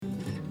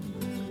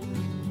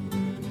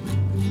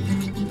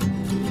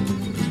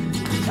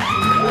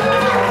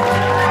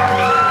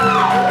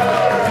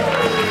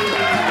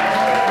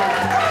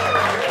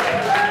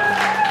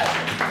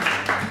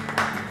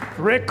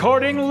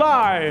Recording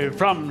live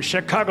from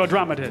Chicago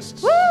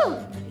Dramatists. Woo!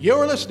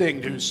 You're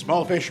listening to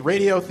Small Fish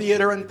Radio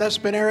Theater and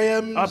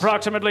Thespinariums.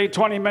 Approximately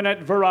 20-minute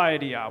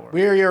variety hour.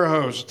 We're your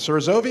hosts,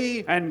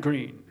 Surzovi and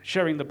Green,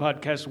 sharing the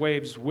podcast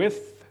waves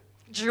with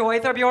Joy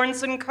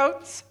Thorbjornsen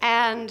Coates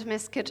and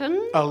Miss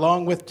Kitten,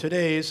 along with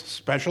today's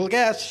special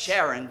guest,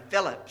 Sharon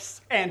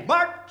Phillips and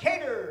Mark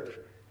Cater.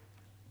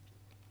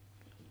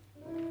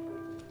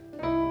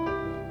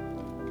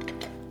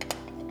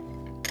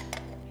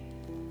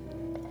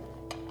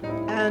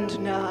 And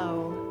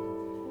now,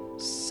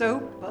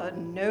 Sopa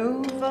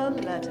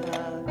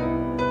Noveletta,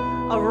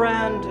 a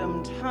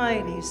random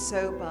tiny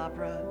soap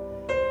opera.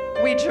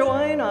 We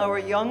join our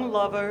young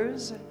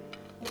lovers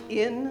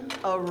in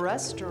a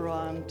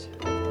restaurant.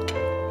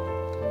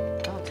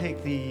 I'll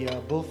take the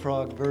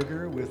bullfrog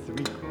burger with the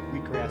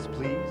wheatgrass,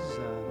 please.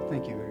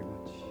 Thank you very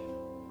much.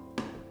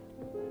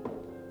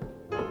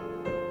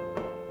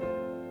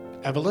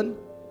 Evelyn.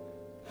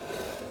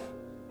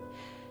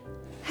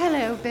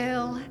 Hello,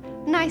 Bill.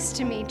 Nice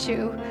to meet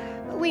you.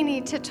 We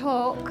need to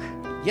talk.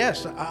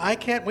 Yes, I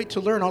can't wait to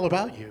learn all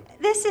about you.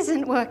 This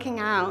isn't working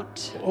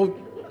out. Oh,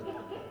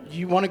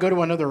 you want to go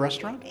to another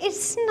restaurant?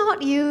 It's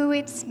not you,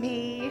 it's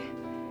me.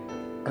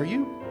 Are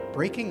you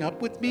breaking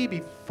up with me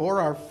before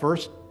our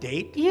first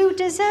date? You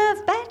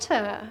deserve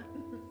better.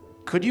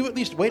 Could you at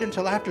least wait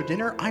until after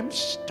dinner? I'm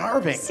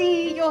starving.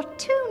 See, you're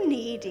too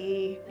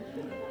needy.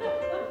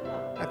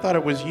 I thought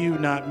it was you,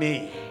 not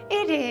me.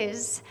 It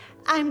is.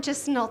 I'm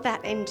just not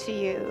that into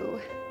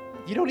you.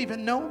 You don't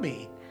even know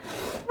me.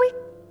 We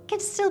can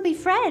still be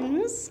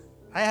friends.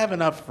 I have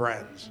enough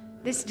friends.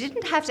 This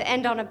didn't have to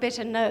end on a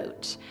bitter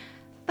note,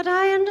 but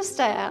I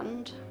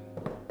understand.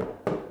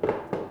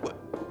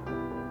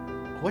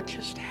 What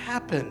just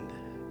happened?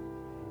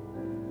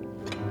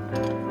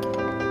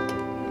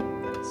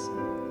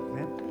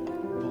 That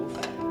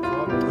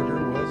bullfrog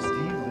burger was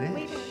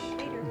delish.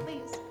 Waiter,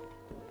 please.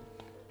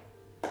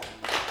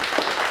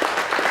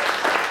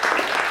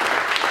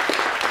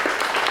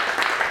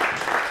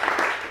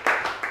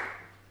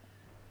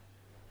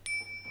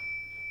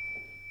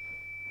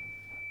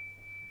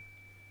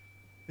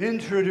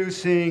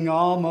 Introducing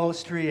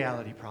Almost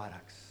Reality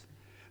products.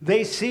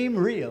 They seem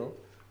real,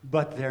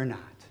 but they're not.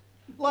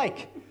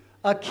 Like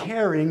a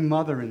caring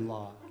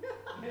mother-in-law,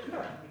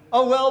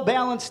 a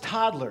well-balanced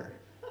toddler,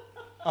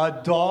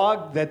 a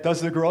dog that does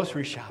the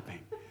grocery shopping,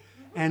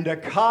 and a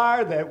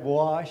car that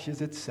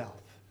washes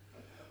itself.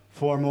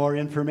 For more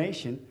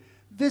information,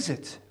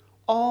 visit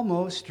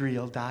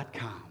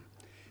almostreal.com.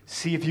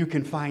 See if you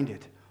can find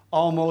it.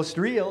 Almost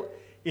real.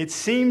 It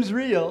seems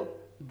real,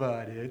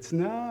 but it's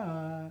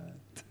not.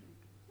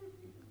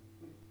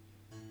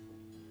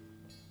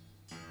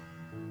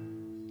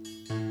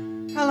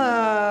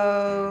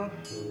 Hello,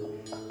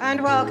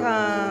 and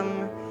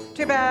welcome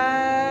to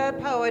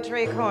Bad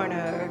Poetry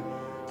Corner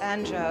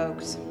and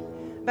Jokes.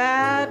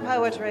 Bad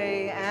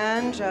poetry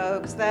and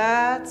jokes,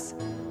 that's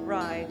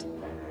right.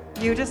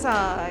 You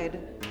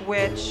decide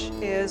which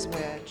is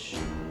which.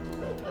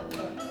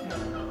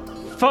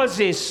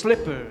 fuzzy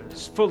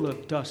slippers full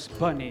of dust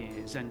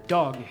bunnies and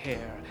dog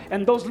hair,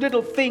 and those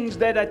little things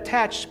that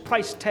attach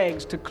price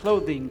tags to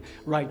clothing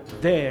right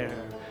there.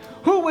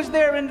 Who was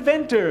their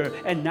inventor,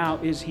 and now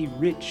is he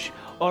rich,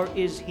 or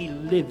is he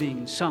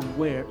living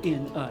somewhere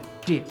in a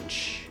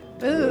ditch?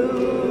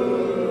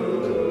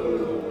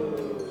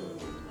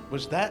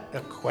 Was that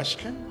a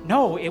question?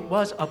 No, it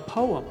was a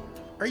poem.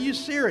 Are you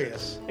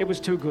serious? It was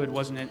too good,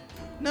 wasn't it?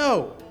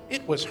 No,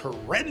 it was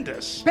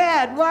horrendous.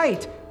 Bad,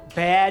 right?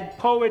 Bad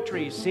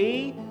poetry,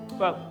 see?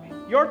 Well,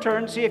 your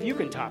turn, see if you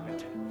can top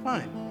it.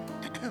 Fine.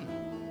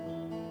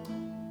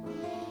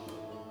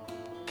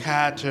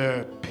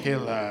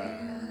 Caterpillar.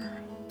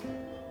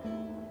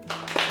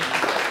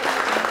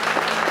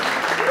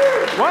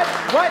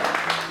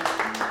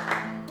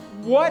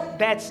 What?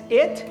 That's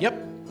it? Yep.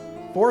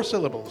 4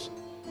 syllables.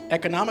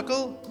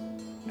 Economical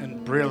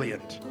and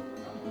brilliant.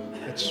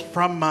 It's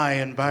from my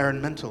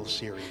environmental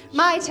series.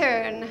 My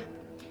turn.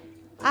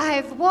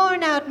 I've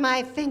worn out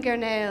my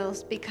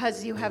fingernails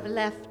because you have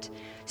left.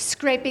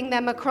 Scraping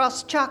them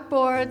across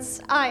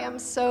chalkboards, I am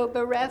so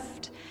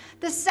bereft.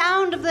 The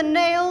sound of the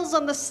nails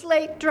on the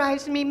slate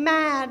drives me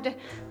mad,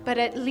 but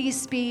at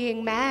least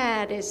being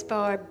mad is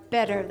far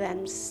better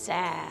than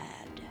sad.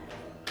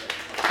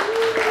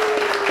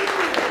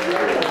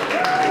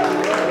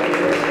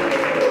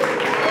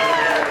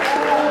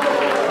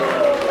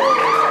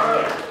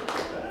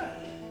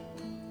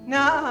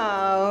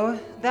 Now,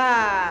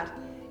 that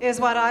is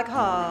what I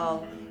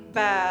call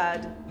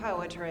bad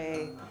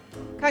poetry.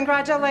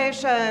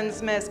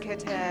 Congratulations, Miss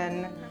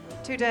Kitten.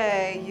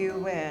 Today you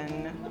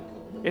win.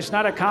 It's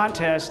not a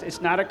contest. It's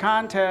not a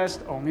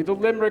contest. Only the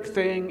limerick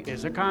thing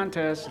is a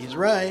contest. He's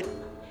right.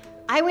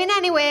 I win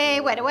anyway.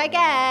 What do I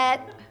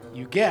get?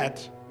 You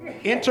get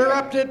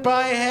interrupted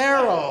by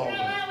Harold.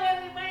 Hello,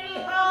 everybody.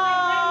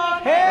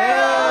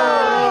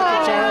 Harold! Look,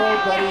 it's Harold,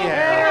 buddy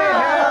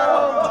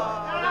Harold.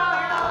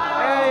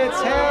 Hey,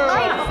 it's Harold.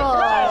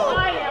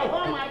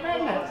 Oh, my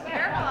goodness.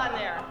 Careful on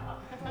there.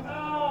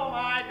 Oh,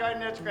 my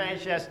goodness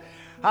gracious.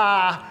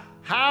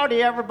 How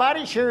howdy,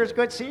 everybody. Sure is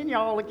good seeing you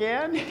all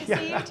again. Good to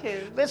see you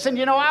too. Listen,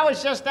 I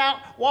was just out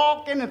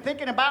walking and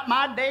thinking about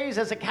my days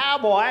as a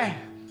cowboy.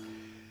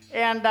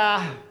 And,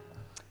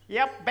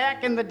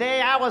 back in the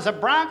day, I was a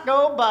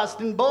bronco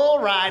busting, bull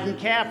riding,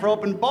 calf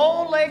roping,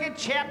 bow-legged,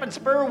 chap and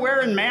spur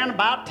wearing man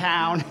about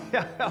town.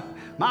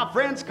 My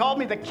friends called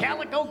me the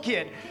Calico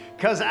Kid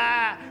because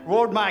I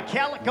rode my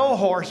calico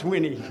horse,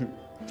 Winnie.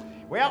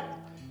 Well,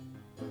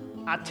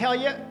 I tell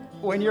you,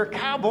 when you're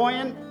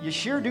cowboying, you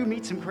sure do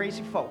meet some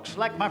crazy folks.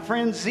 Like my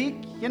friend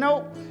Zeke,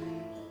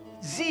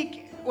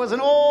 Zeke was an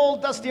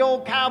old, dusty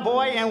old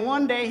cowboy, and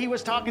one day he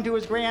was talking to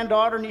his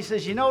granddaughter, and he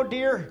says,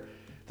 dear,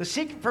 the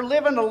secret for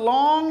living a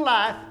long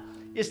life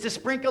is to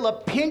sprinkle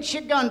a pinch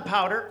of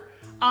gunpowder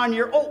on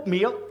your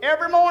oatmeal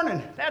every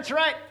morning. That's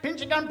right,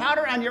 pinch of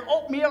gunpowder on your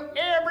oatmeal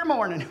every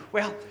morning.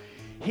 Well,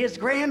 his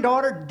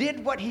granddaughter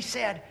did what he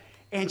said,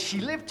 and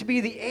she lived to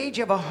be the age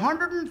of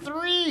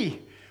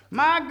 103.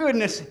 My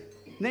goodness.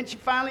 And then she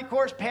finally, of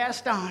course,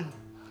 passed on.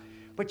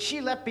 But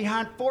she left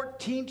behind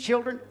 14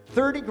 children,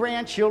 30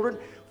 grandchildren,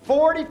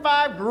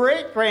 45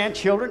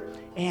 great-grandchildren,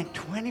 and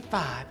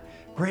 25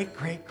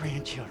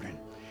 great-great-grandchildren.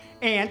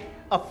 And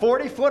a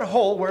 40-foot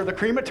hole where the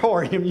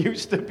crematorium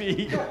used to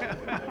be.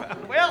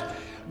 Well,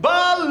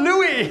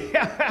 Balooey!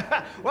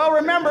 Well,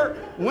 remember,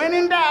 when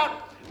in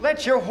doubt,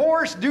 let your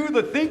horse do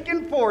the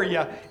thinking for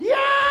you.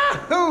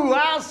 Yahoo!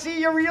 I'll see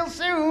you real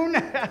soon.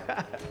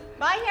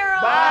 Bye,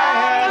 Harold.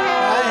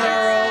 Bye,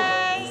 Harold.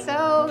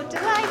 So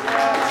delightful.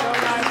 So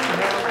nice to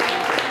have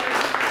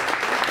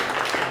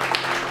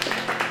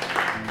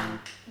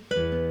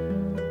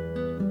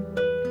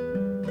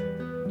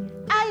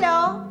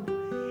Hello,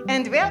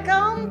 and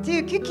welcome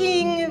to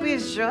Cooking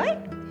with Joy.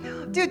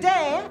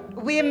 Today,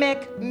 we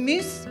make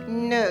moose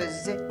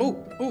nose. Ooh.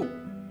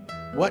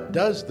 What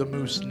does the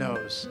moose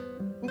nose?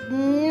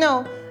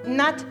 No,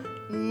 not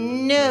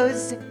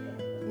nose,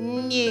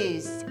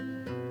 news.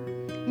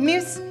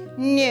 Moose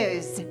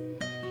nose.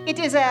 It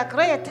is a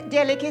great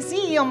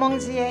delicacy among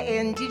the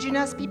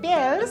indigenous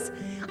peoples.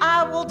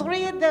 I would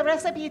read the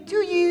recipe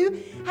to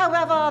you.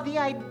 However, the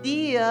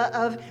idea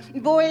of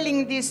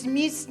boiling this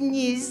moose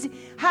nose,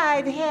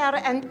 hide, hair,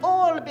 and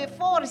all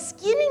before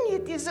skinning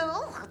it is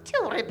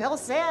too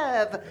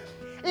repulsive.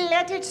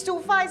 Let it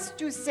suffice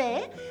to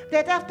say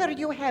that after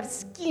you have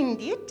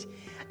skinned it,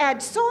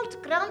 add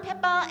salt, ground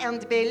pepper,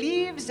 and bay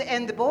leaves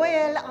and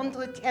boil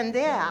until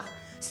tender.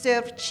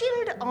 Serve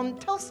chilled on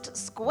toast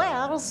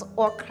squares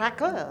or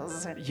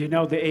crackers.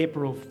 The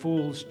April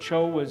Fool's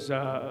show was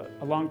a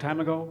long time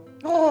ago?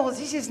 Oh,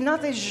 this is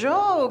not a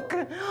joke.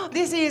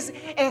 This is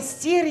a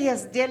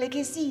serious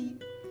delicacy.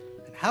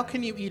 And how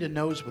can you eat a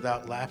nose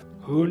without laughing?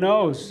 Who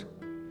knows?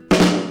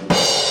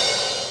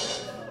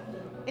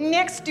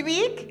 Next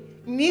week,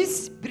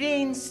 moose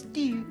brain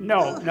stew.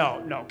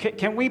 No.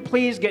 Can we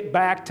please get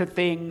back to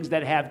things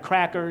that have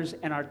crackers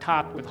and are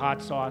topped with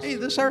hot sauce? Hey,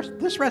 this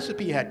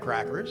recipe had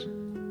crackers.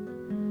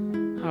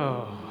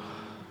 Oh.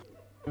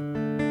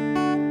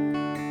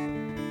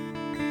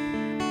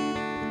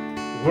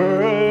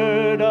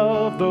 Word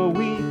of the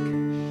week.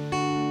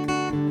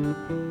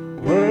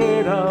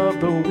 Word of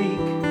the week.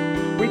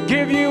 We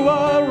give you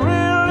a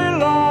really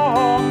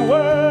long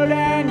word,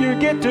 and you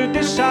get to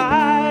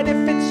decide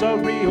if it's a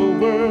real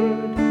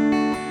word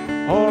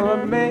or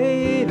a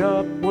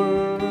made-up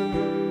word.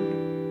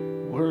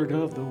 Word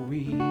of the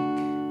week.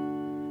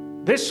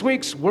 This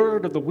week's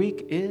word of the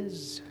week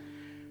is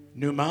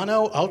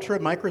Pneumano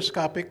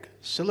ultramicroscopic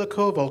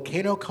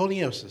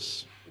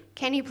silicovolcanoconiosis.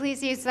 Can you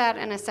please use that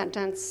in a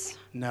sentence?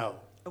 No.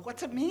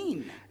 What's it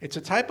mean? It's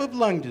a type of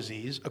lung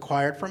disease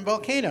acquired from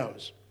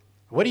volcanoes.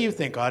 What do you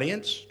think,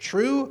 audience?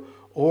 True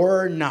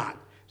or not?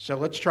 So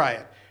let's try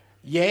it.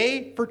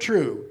 Yay for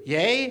true.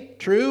 Yay,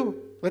 true.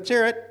 Let's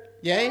hear it.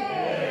 Yay?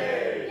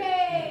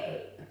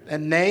 Yay.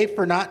 And nay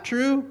for not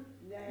true?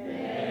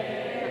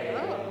 Nay.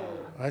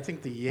 I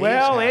think the yays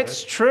well, have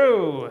it's it.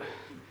 true.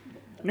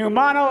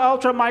 Pneumano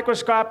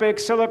ultramicroscopic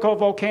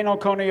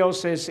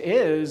silicovolcanoconiosis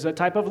is a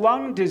type of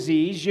lung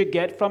disease you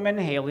get from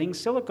inhaling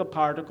silica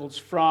particles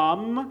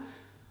from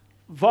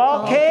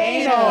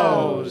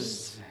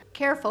volcanoes.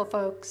 Careful,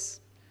 folks.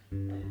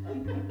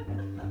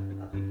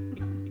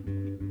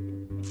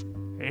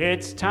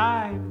 It's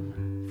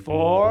time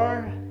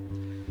for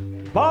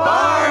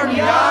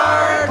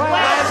Barnyard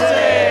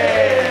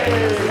Classics!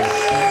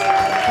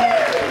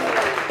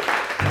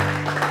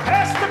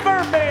 Pass the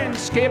bourbon,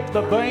 skip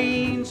the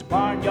beans.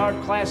 Barnyard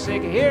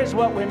Classic, here's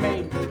what we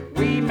mean.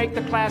 We make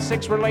the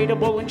classics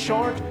relatable and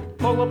short.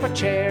 Pull up a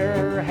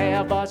chair,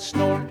 have a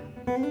snort.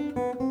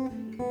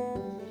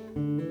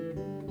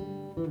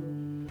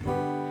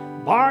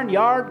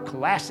 Barnyard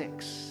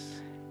Classics.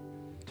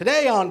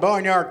 Today on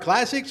Barnyard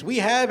Classics, we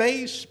have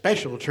a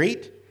special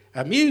treat,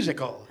 a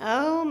musical.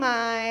 Oh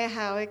my,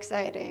 how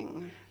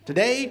exciting.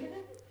 Today,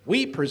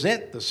 we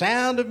present The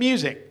Sound of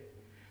Music.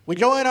 We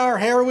join our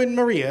heroine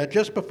Maria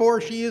just before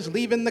she is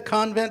leaving the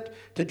convent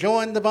to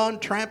join the Von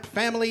Tramp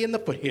family in the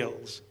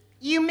foothills.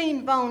 You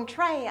mean Bone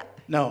Trap?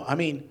 No, I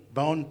mean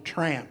Von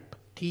Tramp.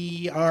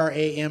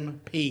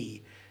 Tramp.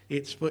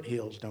 It's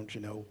foothills, don't you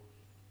know?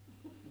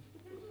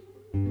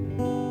 The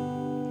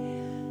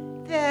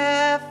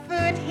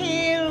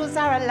foothills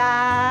are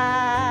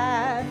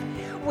alive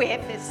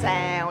with the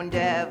sound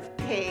of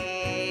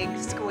pig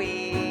squeals,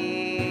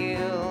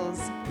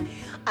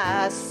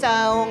 a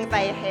song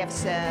they have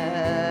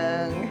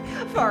sung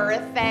for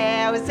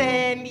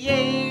 1,000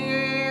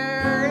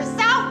 years.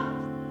 Oh,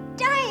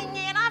 dang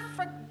it, I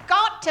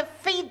forgot to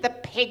feed the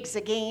pigs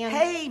again.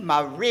 Hey,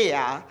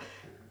 Maria,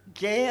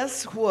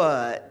 guess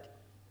what?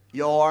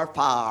 You're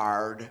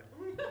fired.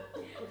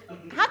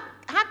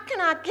 How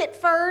can I get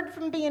furred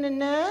from being a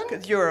nun?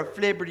 Because you're a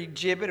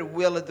flibberty-gibbet, a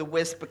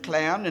will-o'-the-wisp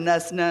clown, and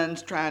us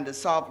nuns trying to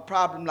solve a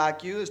problem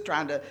like you is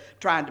trying to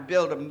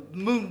build a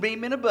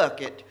moonbeam in a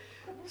bucket.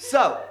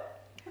 So,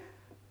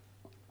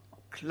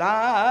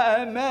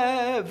 climb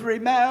every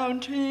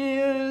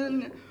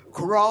mountain,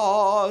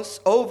 cross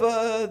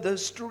over the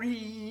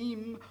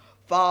stream,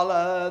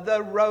 follow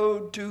the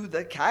road to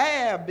the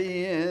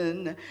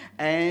cabin,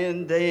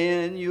 and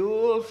then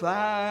you'll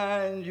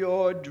find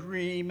your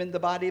dream in the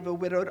body of a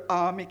widowed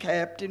army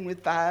captain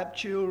with 5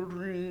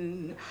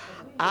 children.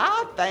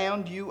 I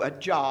found you a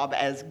job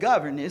as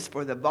governess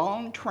for the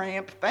Von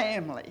Tramp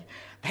family.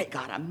 They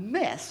got a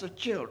mess of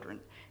children.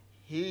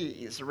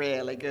 He's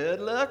really good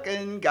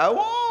looking. Go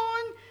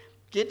on,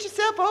 get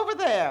yourself over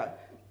there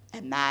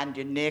and mind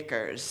your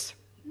knickers.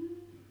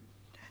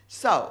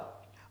 So,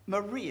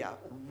 Maria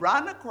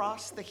run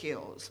across the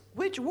hills,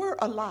 which were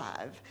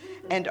alive,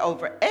 and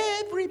over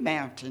every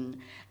mountain,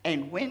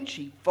 and when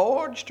she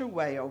forged her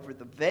way over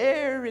the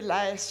very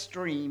last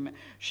stream,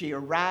 she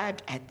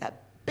arrived at the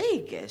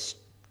biggest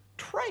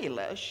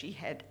trailer she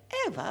had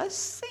ever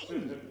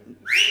seen.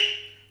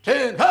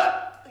 Tin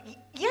Hut!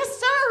 Yes,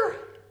 sir.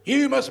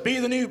 You must be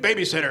the new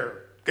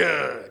babysitter.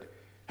 Good.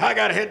 I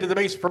gotta head to the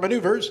base for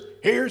maneuvers.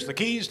 Here's the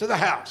keys to the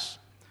house.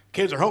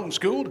 Kids are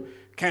homeschooled.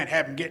 Can't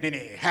have them getting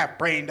any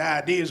half-brained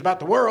ideas about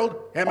the world.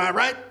 Am I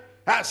right?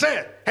 I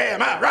said, hey,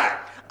 am I right?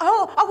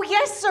 Oh,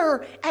 yes,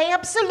 sir.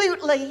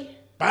 Absolutely.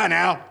 Bye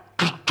now.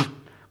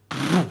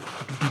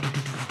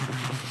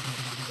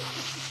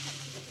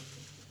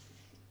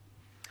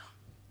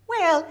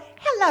 Well,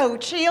 hello,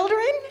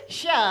 children.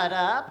 Shut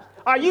up.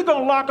 Are you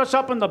gonna lock us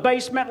up in the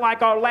basement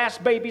like our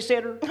last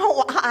babysitter?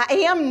 Oh, I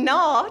am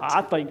not.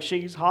 I think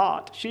she's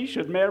hot. She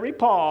should marry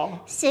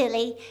Paul.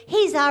 Silly.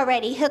 He's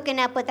already hooking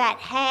up with that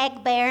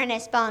hag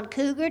Baroness von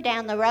Cougar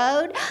down the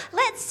road.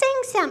 Let's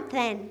sing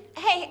something.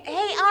 Hey,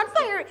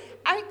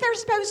 aren't there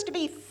supposed to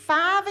be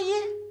 5 of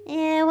you?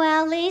 Yeah,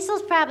 well,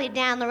 Liesel's probably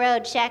down the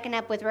road shacking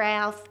up with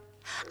Ralph.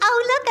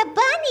 Oh, look, a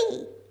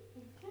bunny.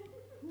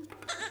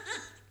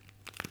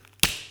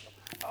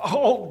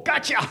 Oh,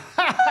 gotcha.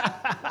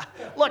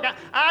 Look,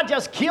 I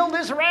just killed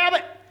this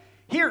rabbit.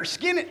 Here,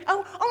 skin it.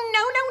 Oh,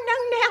 no,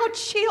 now,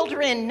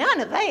 children. None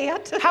of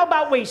that. How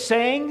about we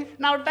sing?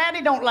 Now,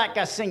 Daddy don't like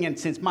us singing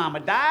since Mama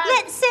died.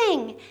 Let's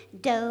sing.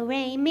 Do,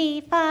 re,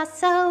 mi, fa,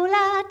 sol,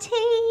 la, ti.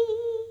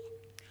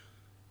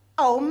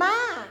 Oh,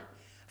 my.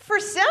 For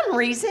some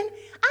reason,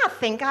 I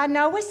think I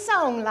know a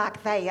song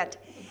like that.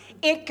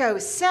 It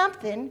goes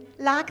something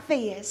like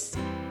this.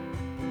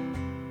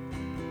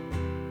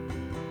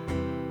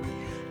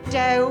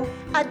 Do,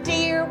 a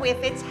deer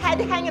with its head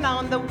hanging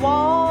on the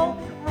wall.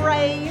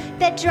 Ray,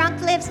 The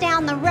drunk lives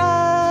down the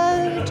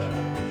road.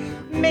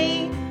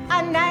 me,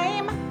 a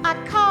name I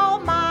call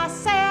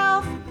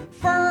myself.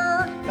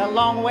 Fur, The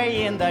long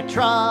way in the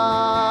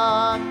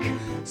truck.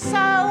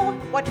 so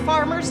what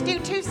farmers do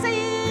to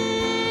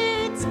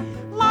seeds.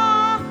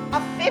 Law,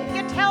 a fib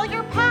you tell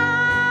your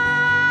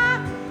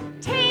pa.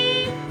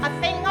 Tea, a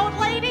thing old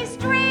ladies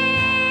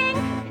drink.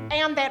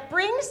 And that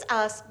brings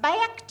us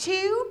back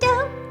to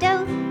Do,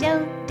 do,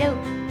 do, do,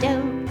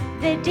 do.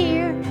 The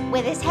deer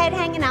with his head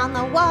hanging on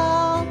the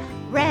wall.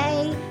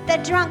 Ray, the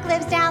drunk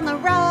lives down the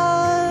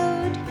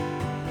road.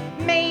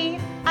 me,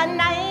 a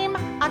name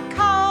I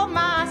call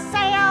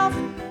myself.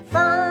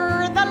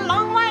 For the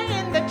long way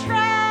in the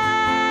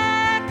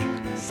track.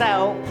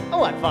 So,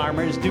 what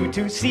farmers do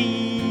to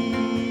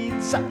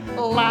seeds?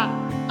 La,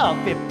 a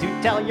fib to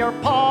tell your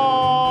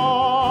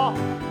pa.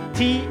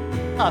 Tea,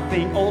 a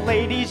thing old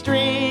ladies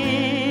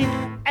drink.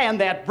 And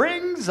that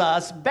brings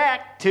us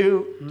back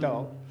to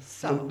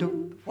So,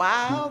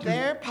 while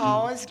their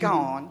pa is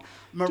gone,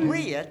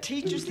 Maria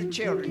teaches the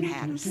children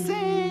how to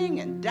sing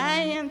and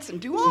dance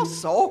and do all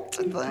sorts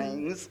of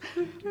things.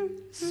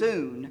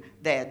 Soon,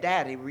 their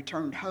daddy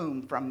returned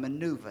home from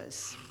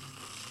maneuvers.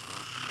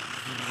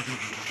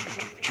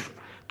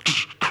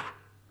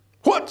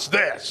 What's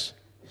this?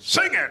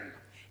 Singing.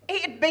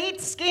 It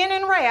beats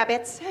skinning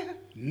rabbits.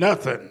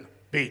 Nothing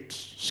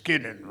beats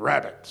skinning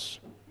rabbits.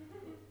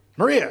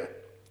 Maria,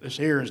 this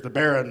here is the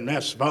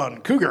Baroness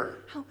von Cougar.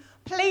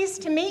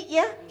 Pleased to meet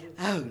you.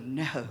 Oh,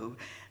 no,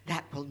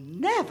 that will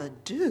never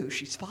do.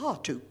 She's far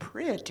too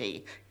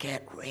pretty.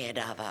 Get rid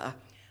of her.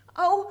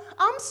 Oh,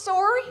 I'm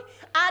sorry.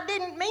 I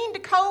didn't mean to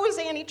cause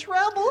any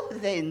trouble.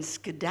 Then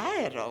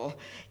skedaddle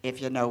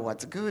if you know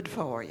what's good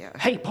for you.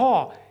 Hey,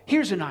 Paul,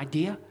 here's an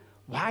idea.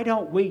 Why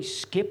don't we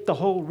skip the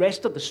whole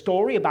rest of the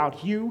story about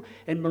Hugh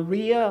and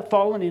Maria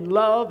falling in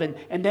love and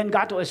then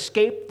got to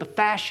escape the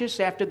fascists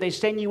after they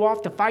send you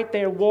off to fight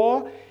their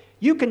war?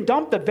 You can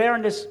dump the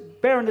Baroness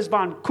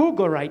von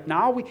Kugler right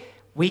now.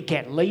 We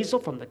get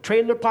Liesel from the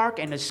trailer park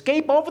and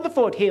escape over the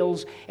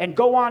foothills and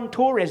go on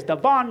tour as the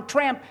Von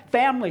Tramp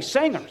family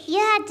singers.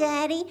 Yeah,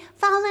 Daddy.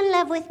 Fall in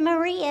love with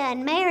Maria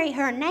and marry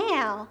her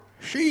now.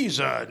 She's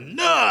a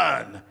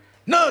nun.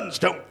 Nuns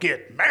don't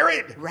get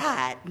married.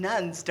 Right,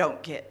 nuns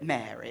don't get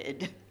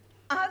married.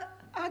 I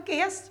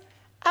guess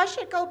I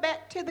should go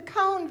back to the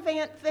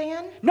convent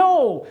then.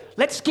 No,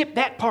 let's skip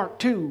that part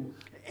too.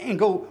 And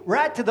go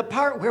right to the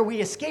part where we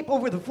escape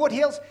over the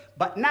foothills,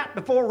 but not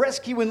before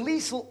rescuing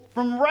Liesel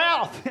from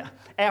Ralph.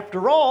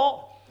 After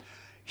all,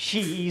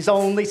 she's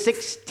only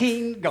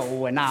 16,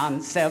 going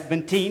on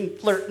 17,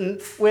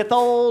 flirting with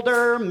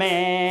older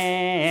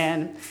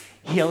men.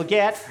 He'll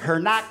get her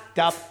knocked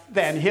up,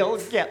 then he'll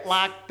get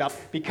locked up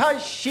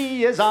because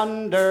she is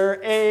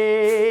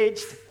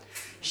underaged.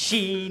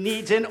 She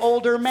needs an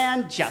older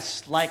man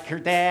just like her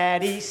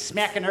daddy,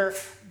 smacking her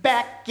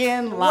back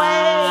in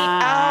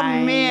line.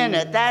 Wait a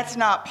minute. That's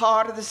not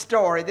part of the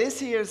story. This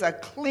here's a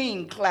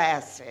clean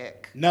classic.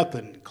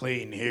 Nothing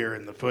clean here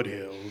in the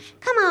foothills.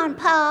 Come on,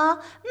 Paul.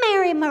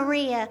 Marry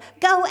Maria.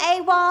 Go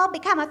AWOL,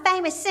 become a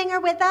famous singer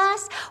with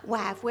us.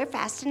 Why, if we're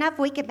fast enough,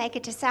 we could make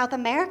it to South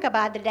America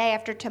by the day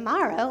after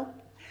tomorrow.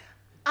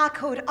 I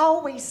could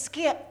always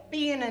skip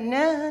being a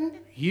nun.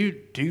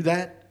 You'd do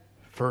that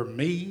for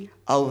me?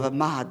 Over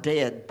my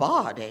dead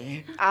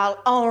body.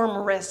 I'll arm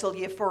wrestle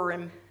you for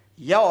him.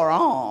 You're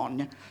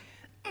on.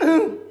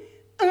 Maria!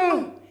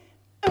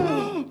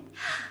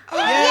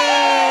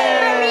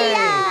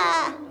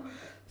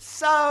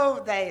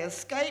 So they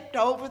escaped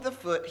over the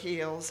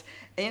foothills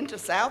into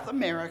South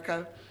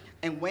America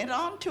and went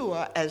on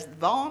tour as the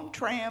Von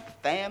Tramp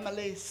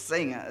family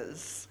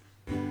singers.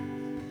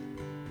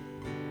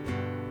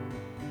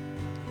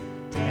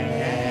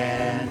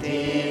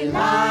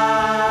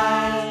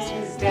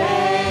 Dandelions,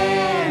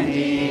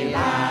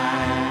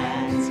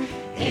 dandelions,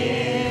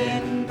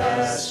 in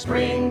the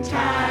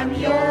springtime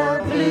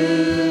you're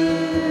blooming,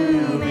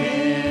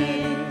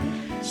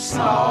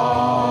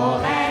 small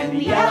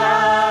and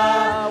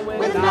yellow,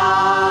 with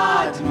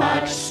not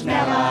much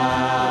smell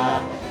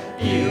of.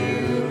 You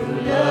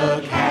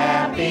look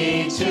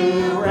happy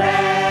to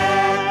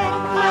wreck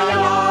my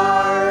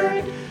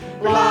yard.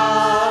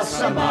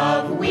 Blossom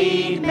of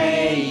weed,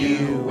 may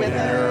you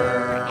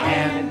wither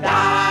and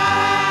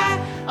die,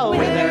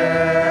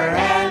 wither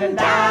and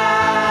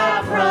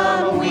die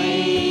from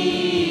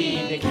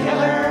weed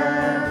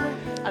killer.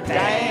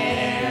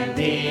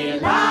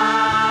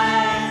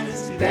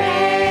 Dandelions,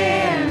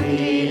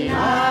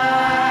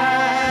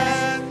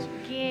 dandelions,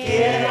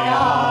 get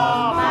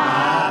off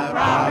my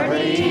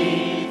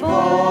property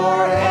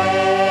forever.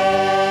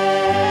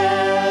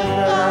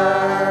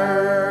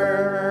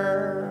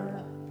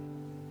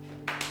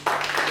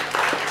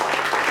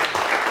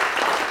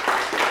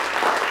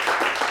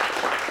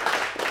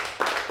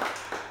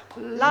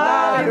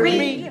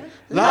 Lottery.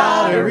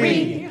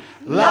 Lottery,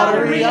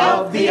 lottery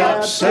of the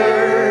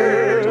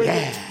absurd.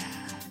 Yeah.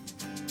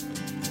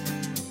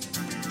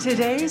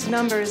 Today's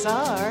numbers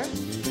are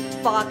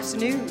Fox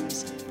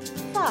News.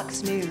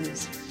 Fox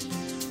News.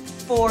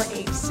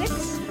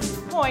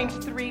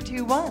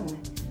 486.321.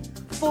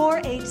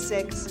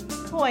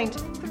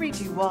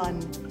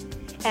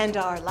 486.321. And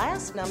our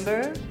last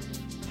number,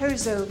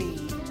 Herzovi.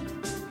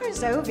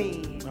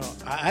 Herzovi. Oh,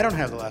 I don't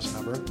have the last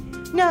number.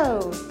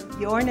 No,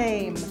 your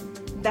name.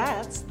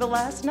 That's the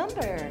last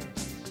number.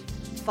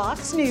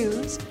 Fox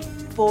News,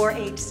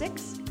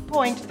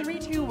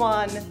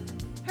 486.321,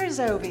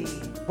 Herzovi.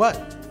 What?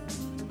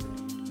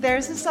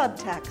 There's a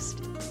subtext.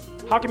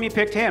 How come you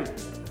picked him?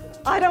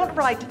 I don't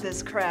write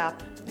this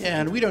crap.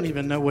 Yeah, and we don't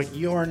even know what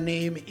your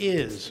name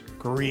is,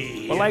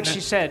 Green. Well, like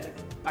she said,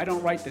 I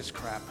don't write this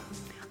crap.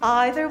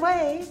 Either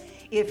way,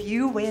 if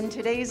you win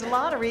today's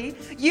lottery,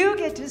 you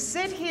get to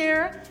sit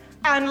here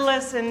and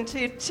listen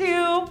to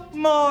 2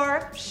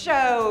 more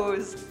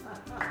shows.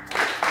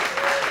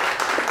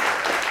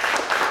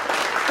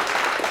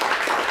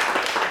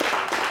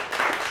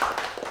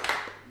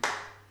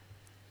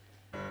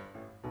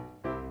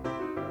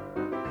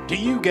 Do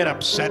you get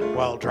upset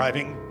while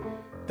driving?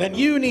 Then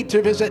you need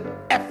to visit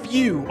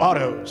FU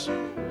Autos,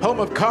 home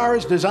of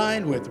cars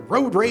designed with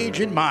road rage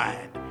in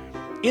mind.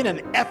 In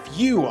an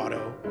FU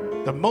Auto,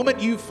 the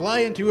moment you fly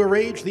into a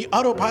rage, the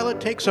autopilot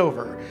takes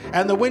over,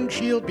 and the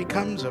windshield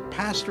becomes a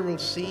pastoral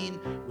scene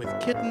with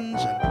kittens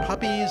and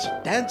puppies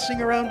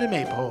dancing around a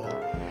maypole.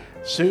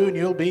 Soon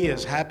you'll be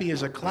as happy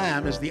as a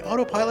clam as the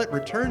autopilot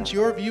returns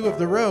your view of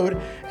the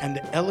road and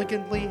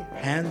elegantly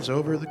hands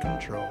over the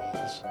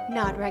controls.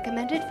 Not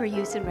recommended for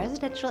use in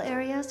residential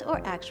areas or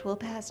actual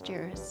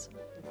pastures.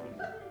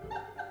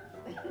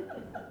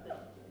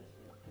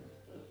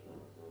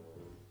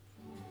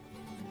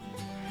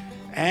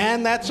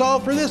 And that's all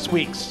for this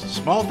week's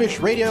Small Fish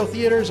Radio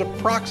Theater's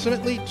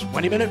approximately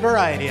 20-minute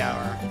variety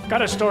hour.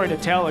 Got a story to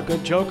tell, a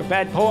good joke, a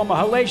bad poem, a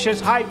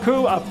hellacious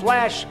haiku, a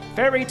flash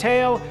fairy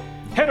tale.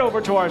 Head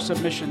over to our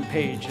submission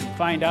page and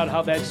find out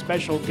how that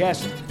special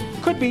guest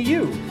could be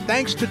you.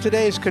 Thanks to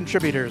today's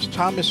contributors,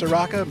 Tom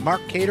Misaraka,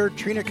 Mark Cater,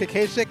 Trina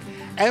Kakasik,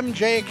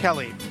 MJ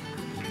Kelly.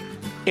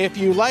 If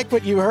you like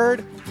what you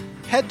heard,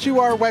 head to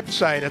our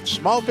website at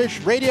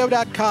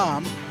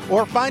smallfishradio.com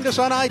or find us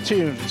on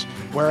iTunes.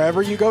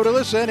 Wherever you go to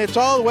listen, it's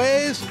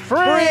always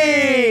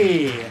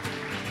free.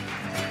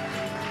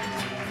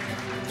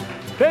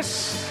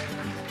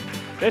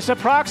 This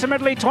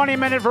approximately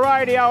 20-minute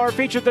variety hour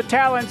featured the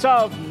talents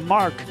of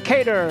Mark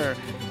Cater,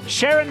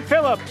 Sharon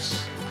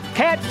Phillips,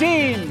 Kat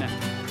Dean,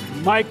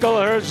 Michael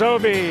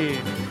Herzovi,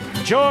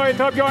 Joy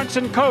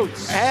Thorbjornsen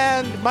Coates,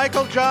 and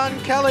Michael John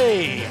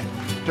Kelly.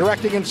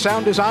 Directing and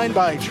sound design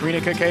by Trina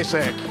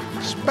Kakasik.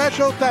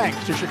 Special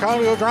thanks to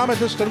Chicago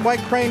Dramatist and White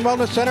Crane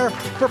Wellness Center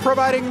for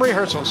providing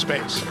rehearsal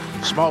space.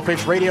 Small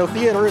Fish Radio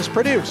Theater is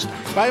produced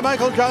by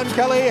Michael John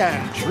Kelly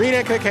and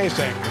Trina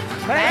Kakasik.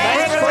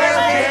 Thanks for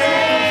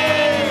listening.